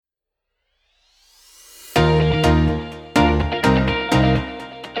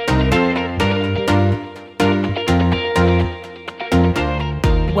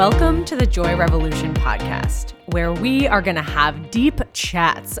to the Joy Revolution podcast, where we are going to have deep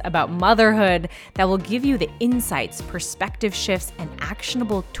chats about motherhood that will give you the insights, perspective shifts, and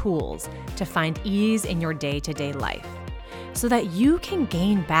actionable tools to find ease in your day-to-day life so that you can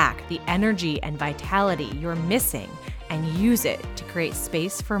gain back the energy and vitality you're missing and use it to create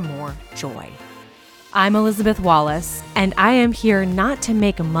space for more joy. I'm Elizabeth Wallace, and I am here not to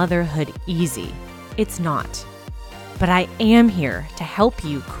make motherhood easy. It's not. But I am here to help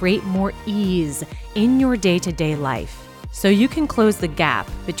you create more ease in your day-to-day life so you can close the gap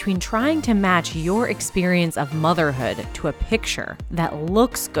between trying to match your experience of motherhood to a picture that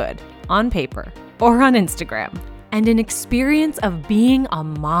looks good on paper or on Instagram and an experience of being a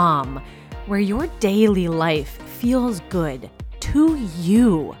mom where your daily life feels good to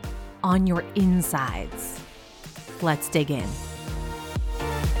you on your insides. Let's dig in.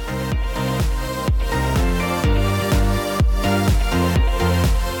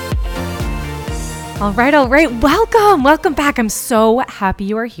 All right. Welcome back. I'm so happy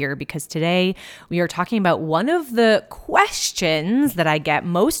you are here because today we are talking about one of the questions that I get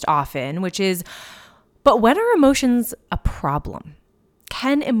most often, which is, but when are emotions a problem?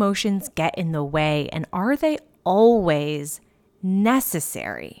 Can emotions get in the way, and are they always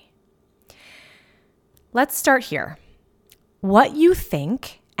necessary? Let's start here. What you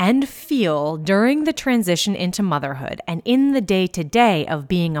think and feel during the transition into motherhood and in the day-to-day of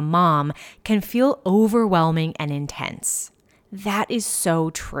being a mom can feel overwhelming and intense. That is so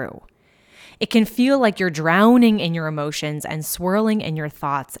true. It can feel like you're drowning in your emotions and swirling in your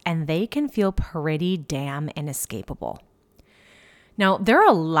thoughts, and they can feel pretty damn inescapable. Now, there are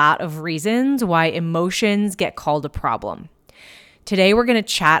a lot of reasons why emotions get called a problem. Today, we're going to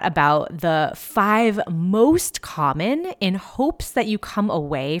chat about the 5 most common in hopes that you come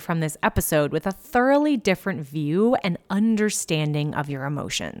away from this episode with a thoroughly different view and understanding of your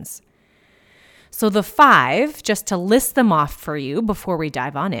emotions. So the 5, just to list them off for you before we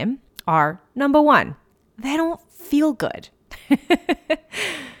dive on in, are number 1, they don't feel good.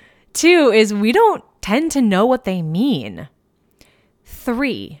 2 is we don't tend to know what they mean.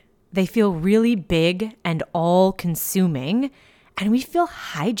 3, they feel really big and all-consuming, and we feel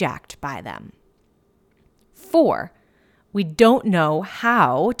hijacked by them. 4, we don't know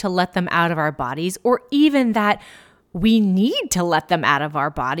how to let them out of our bodies, or even that we need to let them out of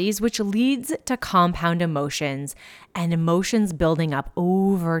our bodies, which leads to compound emotions and emotions building up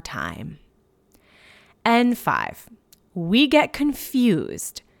over time. And 5, we get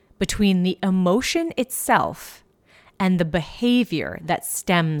confused between the emotion itself and the behavior that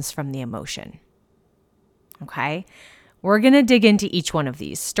stems from the emotion. Okay? We're going to dig into each one of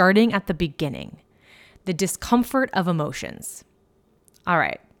these, starting at the beginning, the discomfort of emotions. All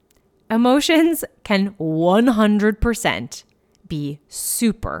right. Emotions can 100% be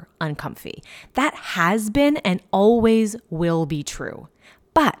super uncomfy. That has been and always will be true.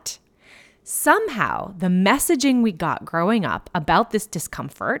 But somehow the messaging we got growing up about this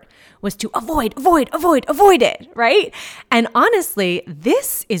discomfort was to avoid it, right? And honestly,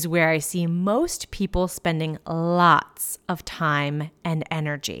 this is where I see most people spending lots of time and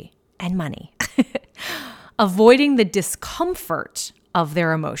energy and money avoiding the discomfort of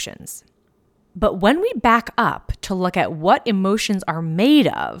their emotions. But when we back up to look at what emotions are made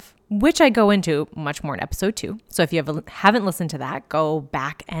of, which I go into much more in episode 2. So if you haven't listened to that, go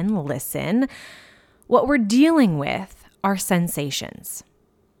back and listen. What we're dealing with are sensations.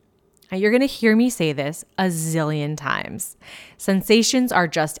 Now, you're going to hear me say this a zillion times. Sensations are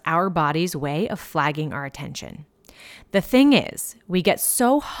just our body's way of flagging our attention. The thing is, we get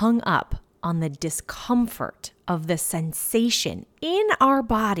so hung up on the discomfort of the sensation in our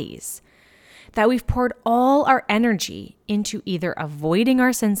bodies that we've poured all our energy into either avoiding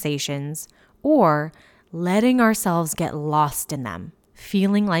our sensations or letting ourselves get lost in them,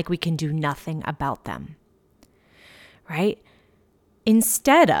 feeling like we can do nothing about them, right?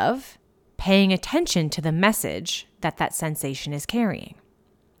 Instead of paying attention to the message that sensation is carrying.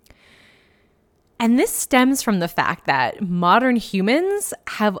 And this stems from the fact that modern humans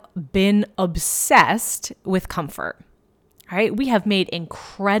have been obsessed with comfort. Right? We have made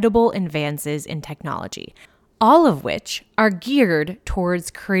incredible advances in technology, all of which are geared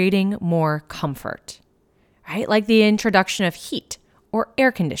towards creating more comfort, right? Like the introduction of heat or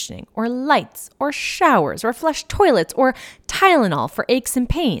air conditioning or lights or showers or flush toilets or Tylenol for aches and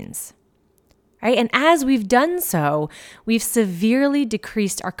pains, right? And as we've done so, we've severely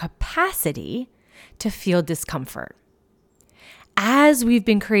decreased our capacity to feel discomfort. As we've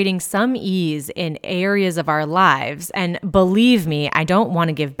been creating some ease in areas of our lives, and believe me, I don't want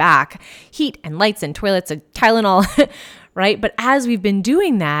to give back heat and lights and toilets and Tylenol, right? But as we've been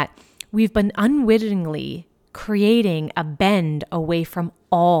doing that, we've been unwittingly creating a bend away from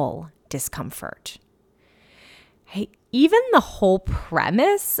all discomfort. Hey, even the whole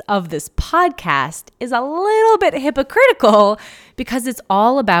premise of this podcast is a little bit hypocritical because it's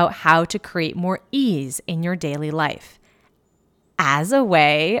all about how to create more ease in your daily life as a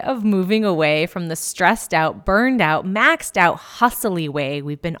way of moving away from the stressed out, burned out, maxed out, hustly way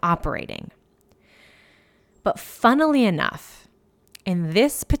we've been operating. But funnily enough, in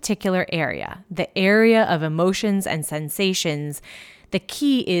this particular area, the area of emotions and sensations, the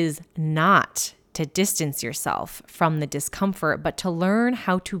key is not to distance yourself from the discomfort, but to learn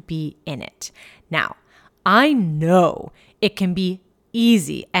how to be in it. Now, I know it can be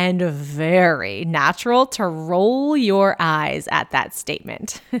easy and very natural to roll your eyes at that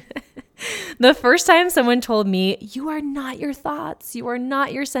statement. The first time someone told me, "You are not your thoughts, you are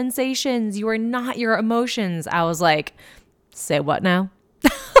not your sensations, you are not your emotions," I was like, say what now?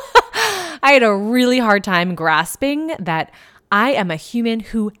 I had a really hard time grasping that I am a human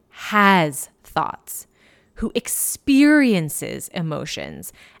who has thoughts, who experiences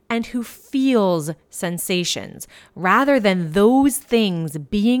emotions, and who feels sensations, rather than those things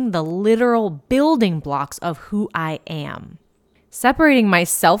being the literal building blocks of who I am. Separating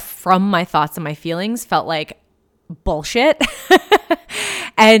myself from my thoughts and my feelings felt like bullshit,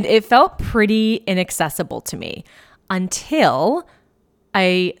 and it felt pretty inaccessible to me until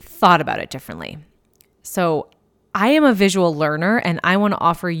I thought about it differently. So I am a visual learner, and I want to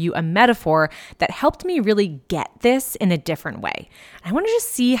offer you a metaphor that helped me really get this in a different way. I want to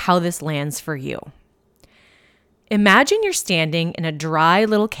just see how this lands for you. Imagine you're standing in a dry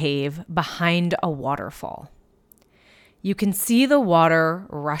little cave behind a waterfall. You can see the water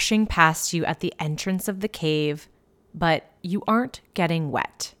rushing past you at the entrance of the cave, but you aren't getting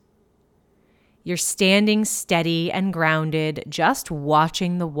wet. You're standing steady and grounded, just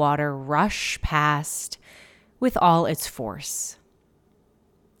watching the water rush past with all its force.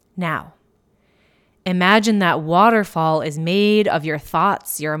 Now, imagine that waterfall is made of your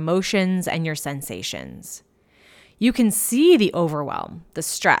thoughts, your emotions, and your sensations. You can see the overwhelm, the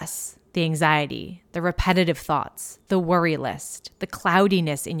stress, the anxiety, the repetitive thoughts, the worry list, the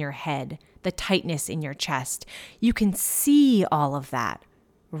cloudiness in your head, the tightness in your chest. You can see all of that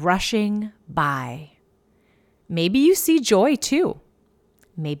rushing by. Maybe you see joy too.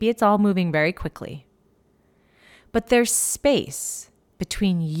 Maybe it's all moving very quickly. But there's space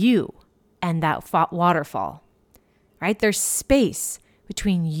between you and that waterfall, right? There's space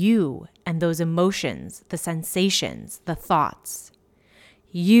between you and those emotions, the sensations, the thoughts.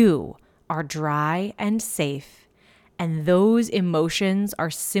 You are dry and safe, and those emotions are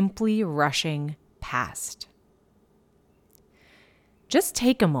simply rushing past. Just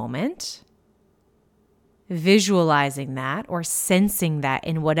take a moment, visualizing that or sensing that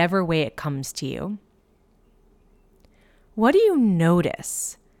in whatever way it comes to you. What do you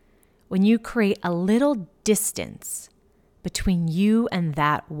notice when you create a little distance between you and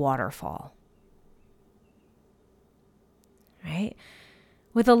that waterfall? Right?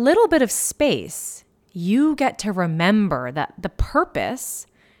 With a little bit of space, you get to remember that the purpose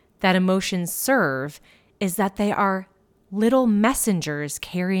that emotions serve is that they are little messengers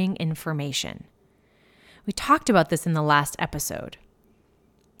carrying information. We talked about this in the last episode.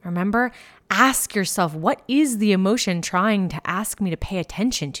 Remember? Ask yourself, what is the emotion trying to ask me to pay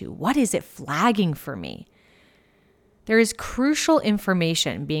attention to? What is it flagging for me? There is crucial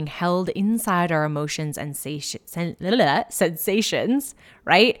information being held inside our emotions and sensations,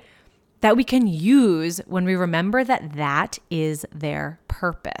 right? That we can use when we remember that that is their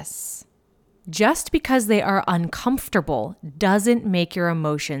purpose. Just because they are uncomfortable doesn't make your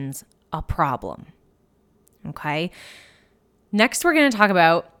emotions a problem. Okay? Next, we're going to talk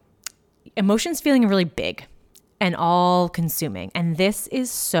about emotions feeling really big and all-consuming. And this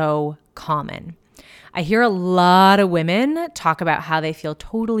is so common. I hear a lot of women talk about how they feel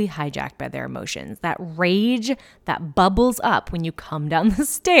totally hijacked by their emotions. That rage that bubbles up when you come down the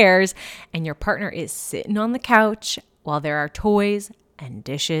stairs and your partner is sitting on the couch while there are toys and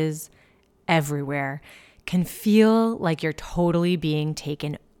dishes everywhere can feel like you're totally being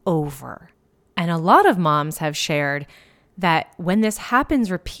taken over. And a lot of moms have shared that when this happens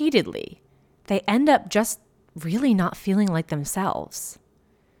repeatedly, they end up just really not feeling like themselves,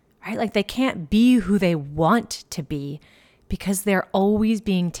 right? Like they can't be who they want to be because they're always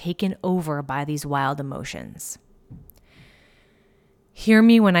being taken over by these wild emotions. Hear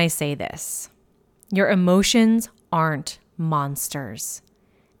me when I say this. Your emotions aren't monsters,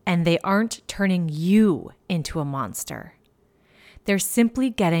 and they aren't turning you into a monster. They're simply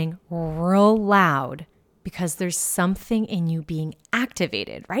getting real loud because there's something in you being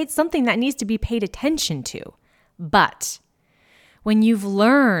activated, right? Something that needs to be paid attention to. But when you've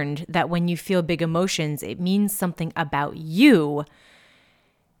learned that when you feel big emotions, it means something about you,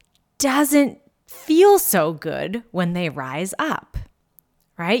 doesn't feel so good when they rise up,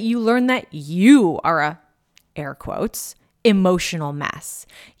 right? You learn that you are a, air quotes, emotional mess.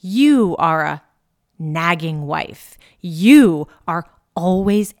 You are a nagging wife. You are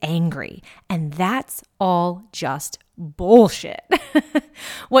always angry. And that's all just bullshit.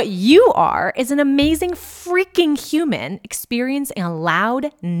 What you are is an amazing freaking human experiencing a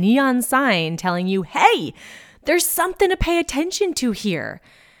loud neon sign telling you, hey, there's something to pay attention to here.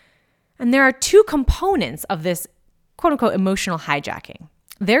 And there are two components of this quote unquote emotional hijacking.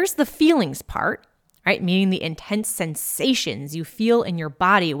 There's the feelings part, right? Meaning the intense sensations you feel in your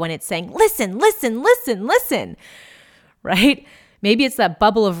body when it's saying, listen, listen, listen, listen, right? Maybe it's that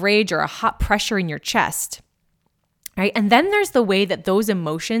bubble of rage or a hot pressure in your chest, right? And then there's the way that those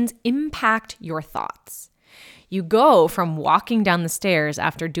emotions impact your thoughts. You go from walking down the stairs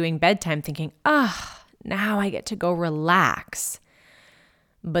after doing bedtime thinking, now I get to go relax.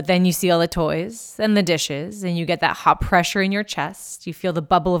 But then you see all the toys and the dishes and you get that hot pressure in your chest. You feel the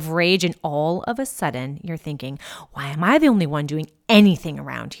bubble of rage and all of a sudden you're thinking, why am I the only one doing anything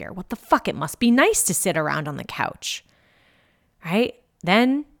around here? What the fuck? It must be nice to sit around on the couch, right?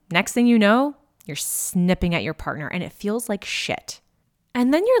 Then next thing you know, you're snipping at your partner and it feels like shit.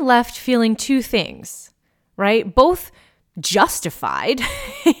 And then you're left feeling two things, right? Both justified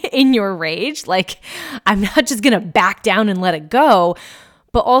in your rage, like I'm not just going to back down and let it go,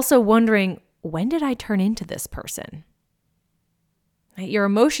 but also wondering, when did I turn into this person? Right? Your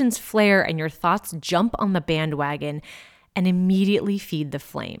emotions flare and your thoughts jump on the bandwagon and immediately feed the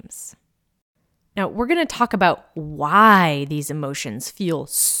flames. Now, we're going to talk about why these emotions feel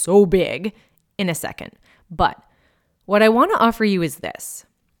so big in a second. But what I want to offer you is this.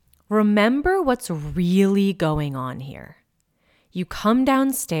 Remember what's really going on here. You come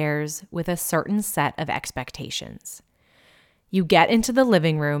downstairs with a certain set of expectations. You get into the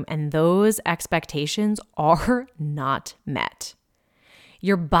living room and those expectations are not met.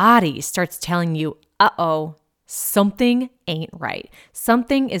 Your body starts telling you, something ain't right.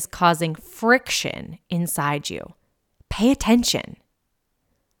 Something is causing friction inside you. Pay attention.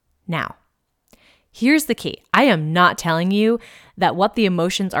 Now, here's the key. I am not telling you that what the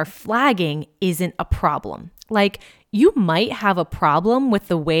emotions are flagging isn't a problem. Like, you might have a problem with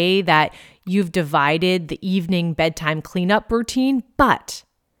the way that you've divided the evening bedtime cleanup routine, but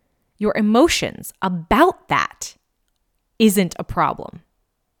your emotions about that isn't a problem,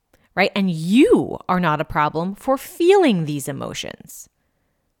 right? And you are not a problem for feeling these emotions,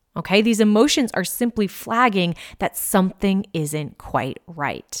 okay? These emotions are simply flagging that something isn't quite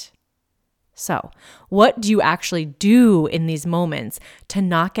right. So, what do you actually do in these moments to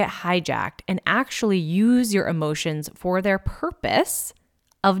not get hijacked and actually use your emotions for their purpose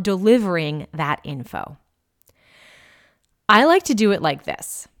of delivering that info? I like to do it like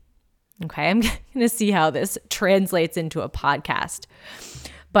this. Okay, I'm going to see how this translates into a podcast.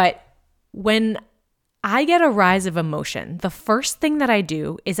 But when I get a rise of emotion, the first thing that I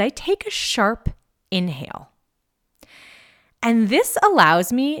do is I take a sharp inhale. And this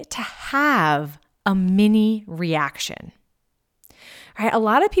allows me to have a mini reaction, right? A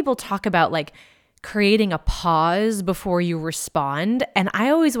lot of people talk about like creating a pause before you respond. And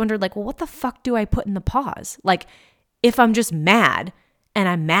I always wondered like, well, what the fuck do I put in the pause? Like if I'm just mad and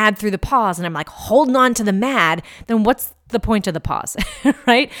I'm mad through the pause and I'm like holding on to the mad, then what's the point of the pause,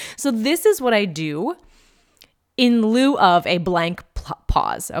 right? So this is what I do in lieu of a blank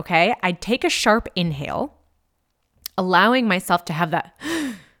pause, okay? I take a sharp inhale, allowing myself to have that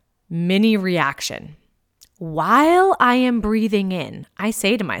mini reaction. While I am breathing in, I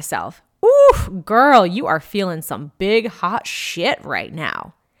say to myself, ooh, girl, you are feeling some big hot shit right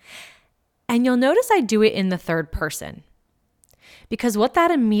now. And you'll notice I do it in the third person. Because what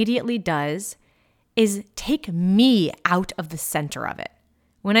that immediately does is take me out of the center of it.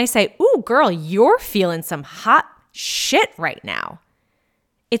 When I say, ooh, girl, you're feeling some hot shit right now,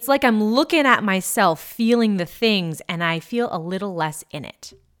 it's like I'm looking at myself, feeling the things, and I feel a little less in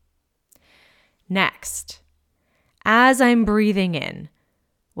it. Next, as I'm breathing in,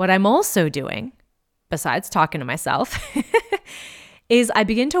 what I'm also doing, besides talking to myself, is I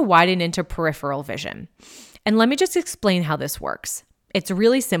begin to widen into peripheral vision. And let me just explain how this works. It's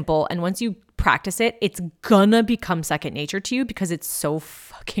really simple, and once you practice it, it's gonna become second nature to you because it's so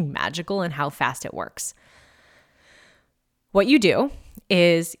fucking magical in how fast it works. What you do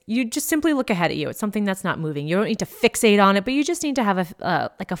is you just simply look ahead at you. It's something that's not moving. You don't need to fixate on it, but you just need to have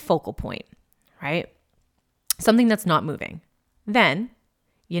a focal point, right? something that's not moving. Then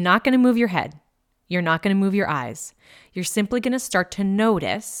you're not going to move your head. You're not going to move your eyes. You're simply going to start to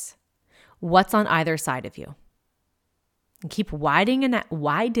notice what's on either side of you. And keep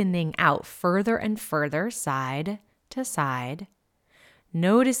widening out further and further, side to side,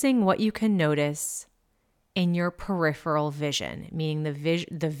 noticing what you can notice in your peripheral vision, meaning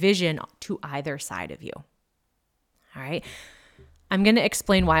the vision to either side of you. All right. I'm going to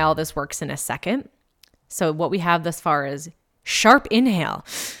explain why all this works in a second. So what we have thus far is sharp inhale,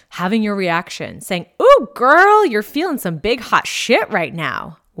 having your reaction, saying, "Ooh, girl, you're feeling some big hot shit right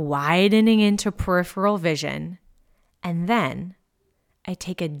now." Widening into peripheral vision. And then I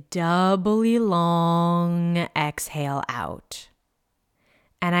take a doubly long exhale out.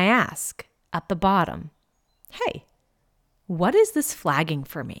 And I ask at the bottom, "Hey, what is this flagging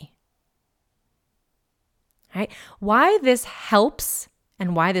for me?" Right? Why this helps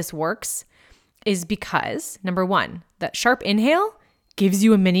and why this works is because, number one, that sharp inhale gives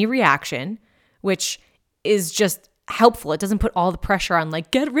you a mini reaction, which is just helpful. It doesn't put all the pressure on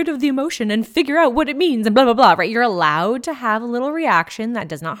like, get rid of the emotion and figure out what it means and blah, blah, blah, right? You're allowed to have a little reaction that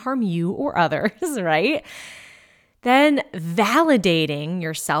does not harm you or others, right? Then validating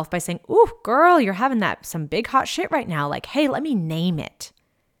yourself by saying, "Ooh, girl, you're having some big hot shit right now." Like, "Hey, let me name it.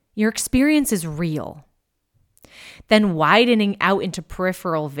 Your experience is real." Then widening out into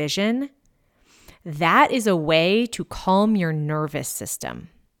peripheral vision. That is a way to calm your nervous system.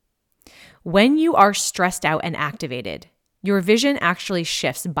 When you are stressed out and activated, your vision actually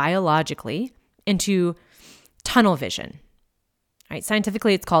shifts biologically into tunnel vision. Right?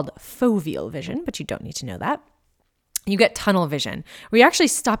 Scientifically, it's called foveal vision, but you don't need to know that. You get tunnel vision, where you actually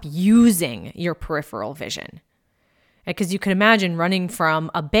stop using your peripheral vision. Because you can imagine running from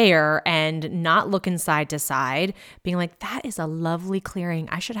a bear and not looking side to side, being like, "That is a lovely clearing.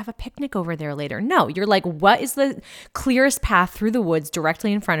 I should have a picnic over there later." No, you're like, "What is the clearest path through the woods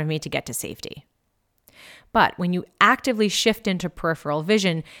directly in front of me to get to safety?" But when you actively shift into peripheral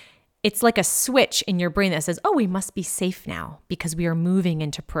vision, it's like a switch in your brain that says, "Oh, we must be safe now because we are moving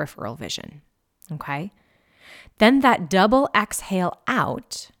into peripheral vision." Okay? Then that double exhale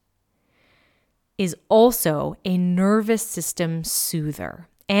out is also a nervous system soother.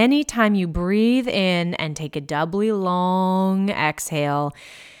 Anytime you breathe in and take a doubly long exhale,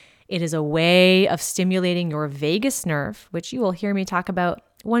 it is a way of stimulating your vagus nerve, which you will hear me talk about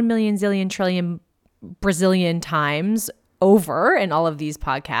 1 million zillion trillion Brazilian times over in all of these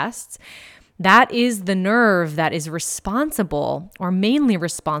podcasts. That is the nerve that is responsible, or mainly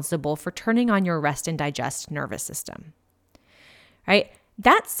responsible, for turning on your rest and digest nervous system. Right?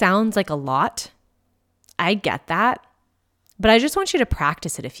 That sounds like a lot. I get that, but I just want you to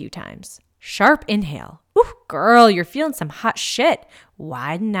practice it a few times. Sharp inhale. "Ooh, girl, you're feeling some hot shit."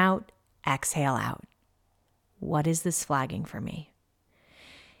 Widen out, exhale out. What is this flagging for me?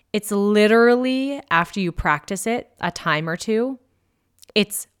 It's literally, after you practice it a time or two,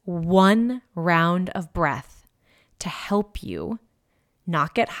 it's one round of breath to help you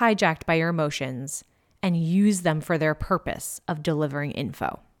not get hijacked by your emotions and use them for their purpose of delivering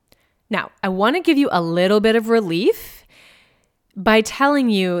info. Now, I want to give you a little bit of relief by telling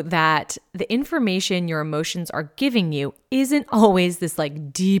you that the information your emotions are giving you isn't always this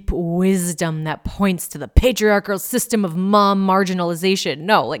like deep wisdom that points to the patriarchal system of mom marginalization.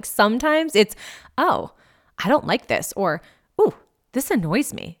 No, like sometimes it's, "Oh, I don't like this," or, "Ooh, this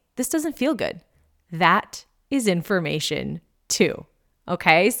annoys me. This doesn't feel good." That is information too.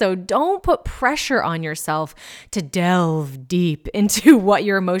 Okay, so don't put pressure on yourself to delve deep into what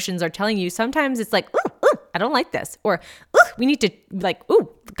your emotions are telling you. Sometimes it's like, ooh, I don't like this. Or, we need to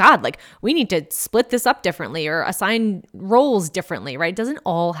we need to split this up differently or assign roles differently, right? It doesn't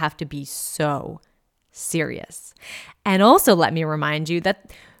all have to be so serious. And also let me remind you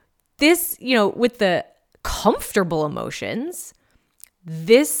that this, with the comfortable emotions,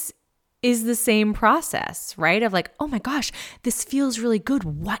 this is the same process, right? Of like, "Oh my gosh, this feels really good.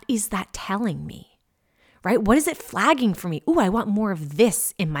 What is that telling me?" Right? What is it flagging for me? "Ooh, I want more of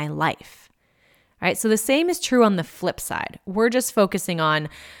this in my life." Right? So the same is true on the flip side. We're just focusing on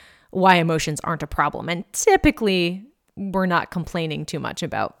why emotions aren't a problem. And typically, we're not complaining too much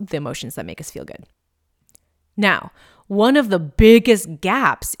about the emotions that make us feel good. Now, one of the biggest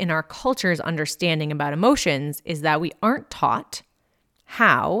gaps in our culture's understanding about emotions is that we aren't taught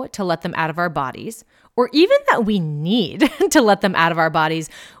how to let them out of our bodies, or even that we need to let them out of our bodies,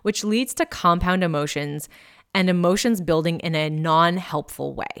 which leads to compound emotions and emotions building in a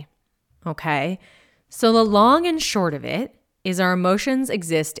non-helpful way. Okay? So the long and short of it is our emotions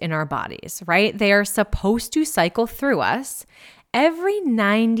exist in our bodies, right? They are supposed to cycle through us every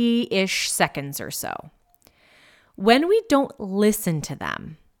 90-ish seconds or so. When we don't listen to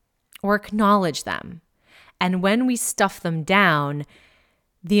them or acknowledge them, and when we stuff them down,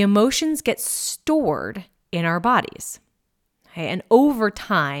 the emotions get stored in our bodies. Okay? And over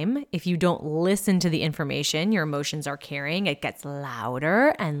time, if you don't listen to the information your emotions are carrying, it gets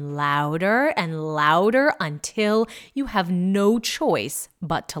louder and louder and louder until you have no choice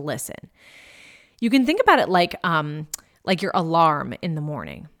but to listen. You can think about it like your alarm in the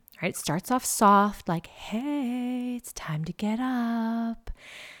morning. Right? It starts off soft, like, hey, it's time to get up.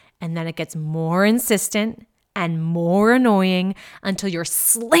 And then it gets more insistent and more annoying until you're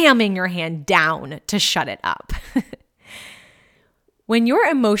slamming your hand down to shut it up. When your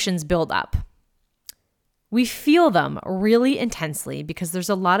emotions build up, we feel them really intensely because there's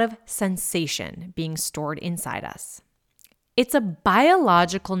a lot of sensation being stored inside us. It's a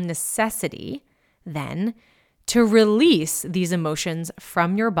biological necessity, then, to release these emotions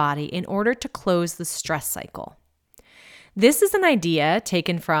from your body in order to close the stress cycle. This is an idea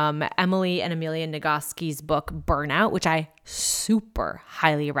taken from Emily and Amelia Nagoski's book, Burnout, which I super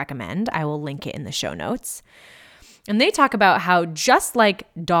highly recommend. I will link it in the show notes. And they talk about how just like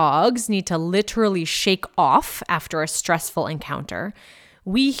dogs need to literally shake off after a stressful encounter,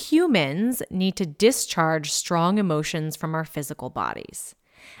 we humans need to discharge strong emotions from our physical bodies.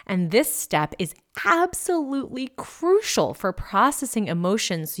 And this step is absolutely crucial for processing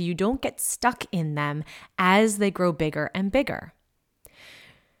emotions so you don't get stuck in them as they grow bigger and bigger.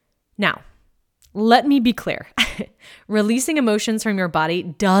 Now, let me be clear. Releasing emotions from your body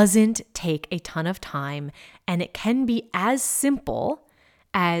doesn't take a ton of time, and it can be as simple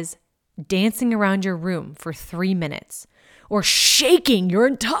as dancing around your room for 3 minutes or shaking your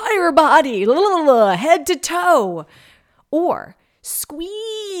entire body, head to toe, or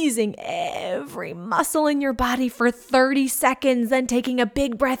squeezing every muscle in your body for 30 seconds, then taking a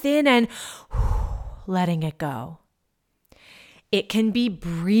big breath in and letting it go. It can be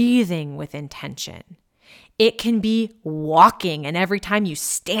breathing with intention. It can be walking, and every time you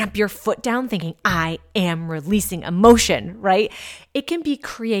stamp your foot down thinking, I am releasing emotion, right? It can be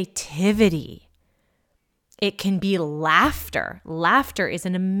creativity. It can be laughter. Laughter is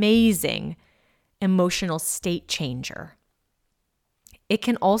an amazing emotional state changer. It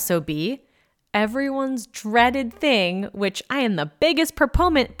can also be everyone's dreaded thing, which I am the biggest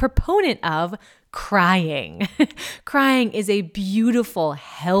proponent of, crying. Crying is a beautiful,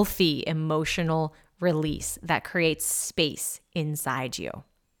 healthy emotional release that creates space inside you.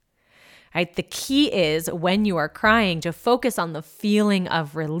 Right? The key is when you are crying to focus on the feeling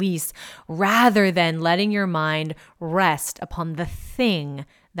of release rather than letting your mind rest upon the thing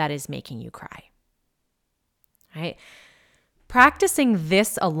that is making you cry. Right? Practicing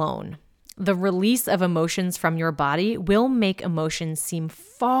this alone, the release of emotions from your body, will make emotions seem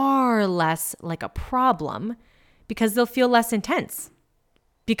far less like a problem because they'll feel less intense,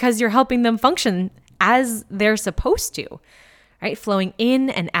 because you're helping them function as they're supposed to, right? Flowing in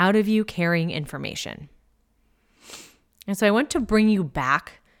and out of you, carrying information. And so I want to bring you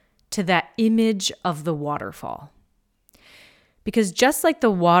back to that image of the waterfall. Because just like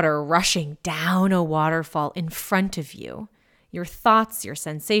the water rushing down a waterfall in front of you, your thoughts, your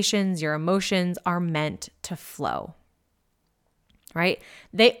sensations, your emotions are meant to flow, right?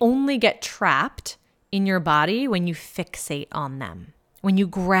 They only get trapped in your body when you fixate on them, when you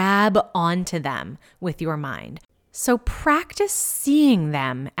grab onto them with your mind. So practice seeing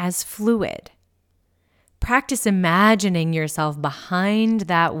them as fluid. Practice imagining yourself behind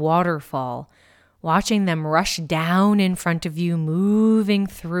that waterfall, watching them rush down in front of you, moving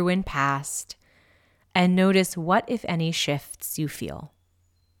through and past. And notice what, if any, shifts you feel.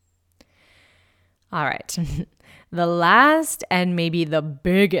 All right. The last and maybe the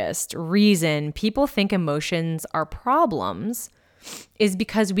biggest reason people think emotions are problems is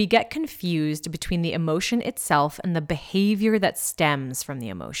because we get confused between the emotion itself and the behavior that stems from the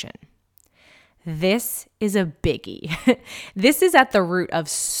emotion. This is a biggie. This is at the root of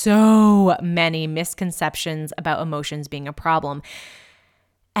so many misconceptions about emotions being a problem.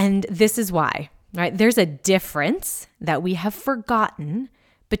 And this is why. Right? There's a difference that we have forgotten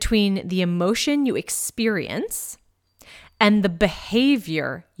between the emotion you experience and the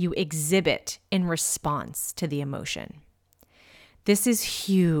behavior you exhibit in response to the emotion. This is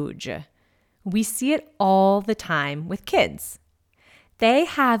huge. We see it all the time with kids. They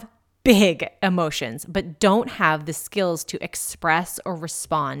have big emotions, but don't have the skills to express or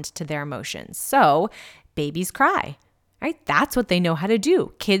respond to their emotions. So babies cry. Right? That's what they know how to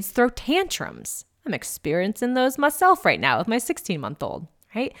do. Kids throw tantrums. I'm experiencing those myself right now with my 16-month-old,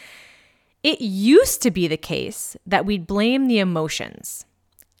 right? It used to be the case that we'd blame the emotions.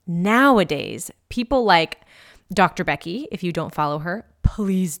 Nowadays, people like Dr. Becky, if you don't follow her,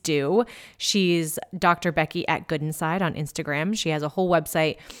 please do. She's Dr. Becky at Good Inside on Instagram. She has a whole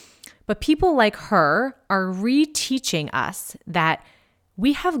website. But people like her are reteaching us that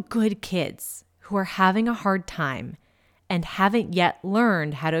we have good kids who are having a hard time and haven't yet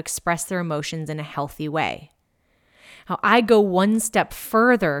learned how to express their emotions in a healthy way. Now, I go one step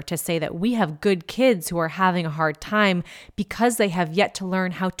further to say that we have good kids who are having a hard time because they have yet to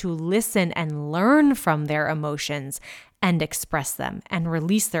learn how to listen and learn from their emotions and express them and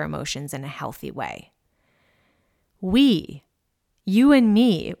release their emotions in a healthy way. You and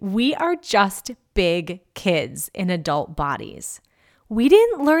me, we are just big kids in adult bodies. We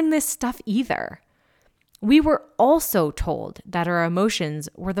didn't learn this stuff either. We were also told that our emotions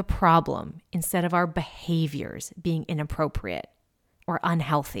were the problem instead of our behaviors being inappropriate or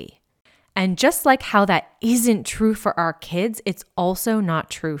unhealthy. And just like how that isn't true for our kids, it's also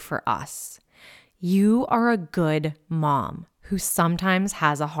not true for us. You are a good mom who sometimes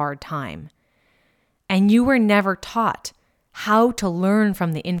has a hard time. And you were never taught how to learn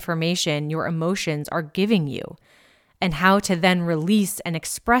from the information your emotions are giving you and how to then release and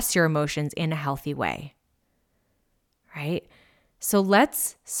express your emotions in a healthy way. Right? So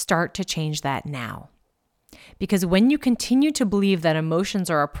let's start to change that now. Because when you continue to believe that emotions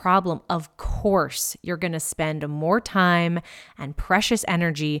are a problem, of course, you're going to spend more time and precious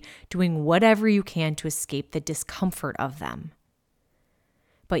energy doing whatever you can to escape the discomfort of them.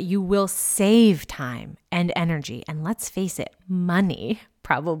 But you will save time and energy, and let's face it, money,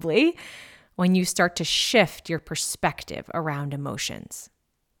 probably, when you start to shift your perspective around emotions.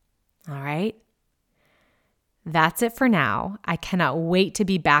 All right? That's it for now. I cannot wait to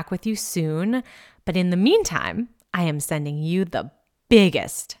be back with you soon. But in the meantime, I am sending you the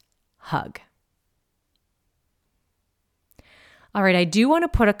biggest hug. All right, I do want to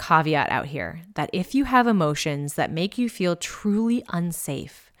put a caveat out here that if you have emotions that make you feel truly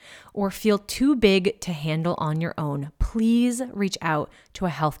unsafe or feel too big to handle on your own, please reach out to a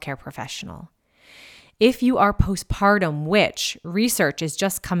healthcare professional. If you are postpartum, which research is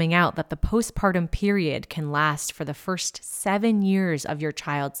just coming out that the postpartum period can last for the first 7 years of your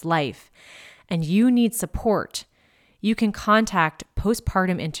child's life, and you need support, you can contact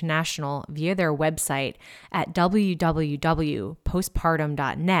Postpartum International via their website at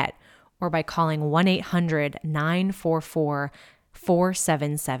www.postpartum.net or by calling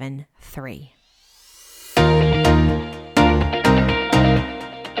 1-800-944-4773.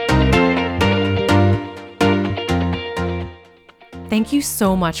 Thank you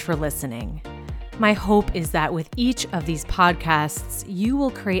so much for listening. My hope is that with each of these podcasts, you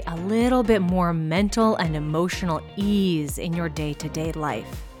will create a little bit more mental and emotional ease in your day-to-day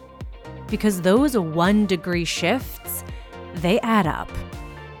life. Because those 1-degree shifts, they add up.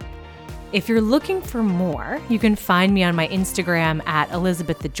 If you're looking for more, you can find me on my Instagram at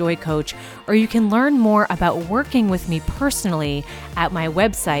Elizabeth the Joy Coach, or you can learn more about working with me personally at my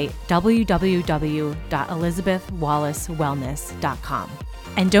website, www.elizabethwallacewellness.com.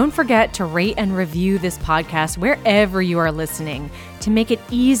 And don't forget to rate and review this podcast wherever you are listening to make it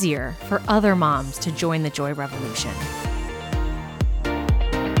easier for other moms to join the Joy Revolution.